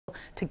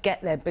to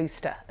get their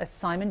booster, as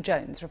Simon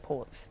Jones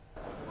reports.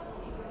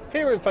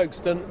 Here in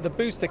Folkestone, the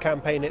booster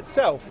campaign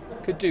itself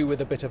could do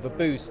with a bit of a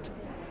boost.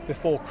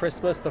 Before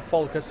Christmas, the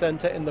Folkestone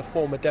Centre in the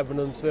former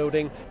Debenhams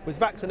building was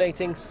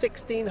vaccinating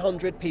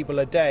 1,600 people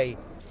a day.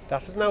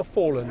 That has now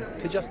fallen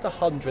to just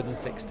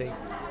 160.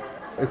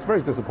 It's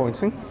very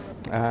disappointing,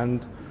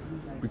 and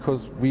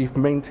because we've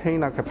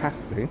maintained our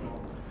capacity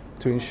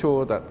to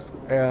ensure that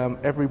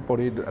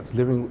everybody that's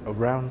living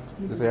around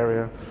this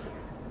area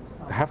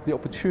have the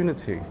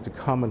opportunity to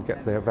come and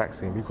get their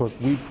vaccine, because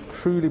we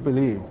truly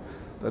believe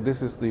that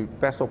this is the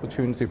best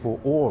opportunity for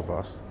all of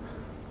us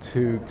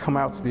to come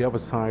out to the other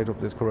side of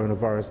this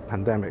coronavirus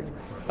pandemic.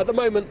 At the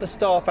moment, the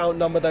staff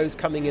outnumber those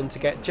coming in to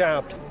get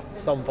jabbed.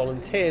 Some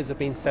volunteers have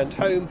been sent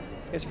home.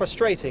 It's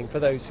frustrating for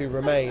those who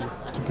remain.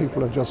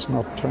 People are just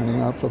not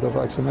turning out for their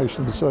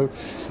vaccinations. So,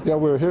 yeah,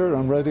 we're here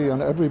and ready,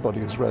 and everybody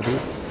is ready.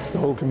 The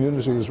whole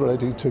community is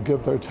ready to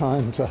give their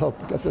time to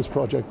help get this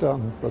project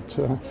done.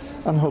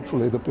 And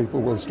hopefully the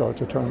people will start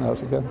to turn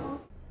out again.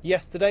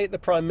 Yesterday, the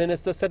Prime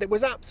Minister said it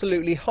was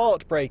absolutely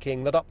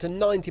heartbreaking that up to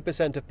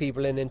 90% of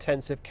people in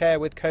intensive care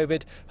with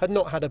COVID had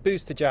not had a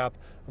booster jab,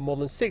 and more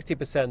than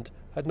 60%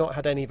 had not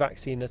had any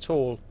vaccine at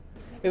all.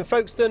 In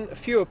Folkestone,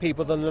 fewer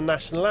people than the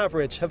national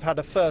average have had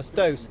a first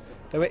dose,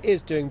 though it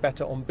is doing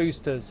better on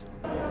boosters.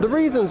 The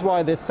reasons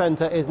why this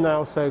centre is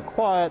now so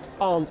quiet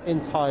aren't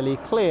entirely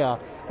clear.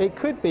 It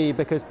could be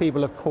because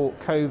people have caught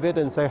COVID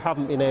and so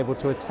haven't been able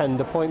to attend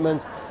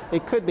appointments.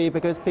 It could be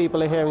because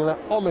people are hearing that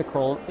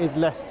Omicron is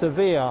less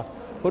severe.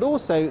 But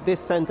also, this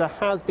centre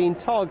has been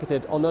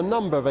targeted on a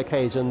number of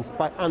occasions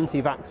by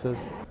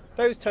anti-vaxxers.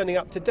 Those turning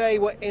up today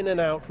were in and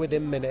out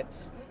within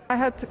minutes. I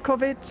had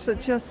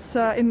COVID just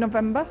in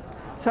November,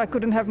 so I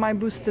couldn't have my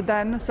booster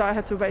then, so I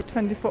had to wait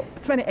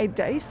 28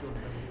 days,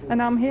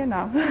 and I'm here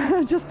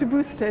now, just to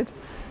boost it.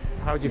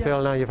 How do you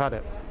feel now you've had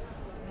it?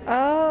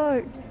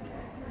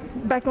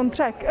 Back on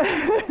track.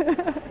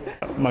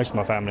 Most of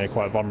my family are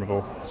quite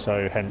vulnerable,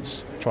 so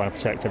hence trying to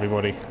protect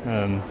everybody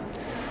and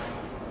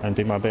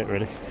do my bit,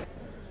 really.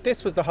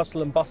 This was the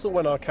hustle and bustle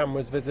when our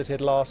cameras visited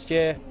last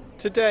year.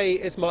 Today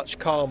is much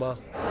calmer.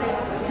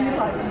 Do you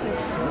like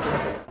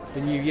injections? The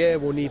new year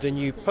will need a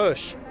new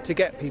push to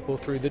get people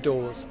through the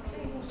doors.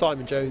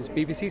 Simon Jones,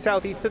 BBC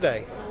South East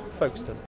Today, Folkestone.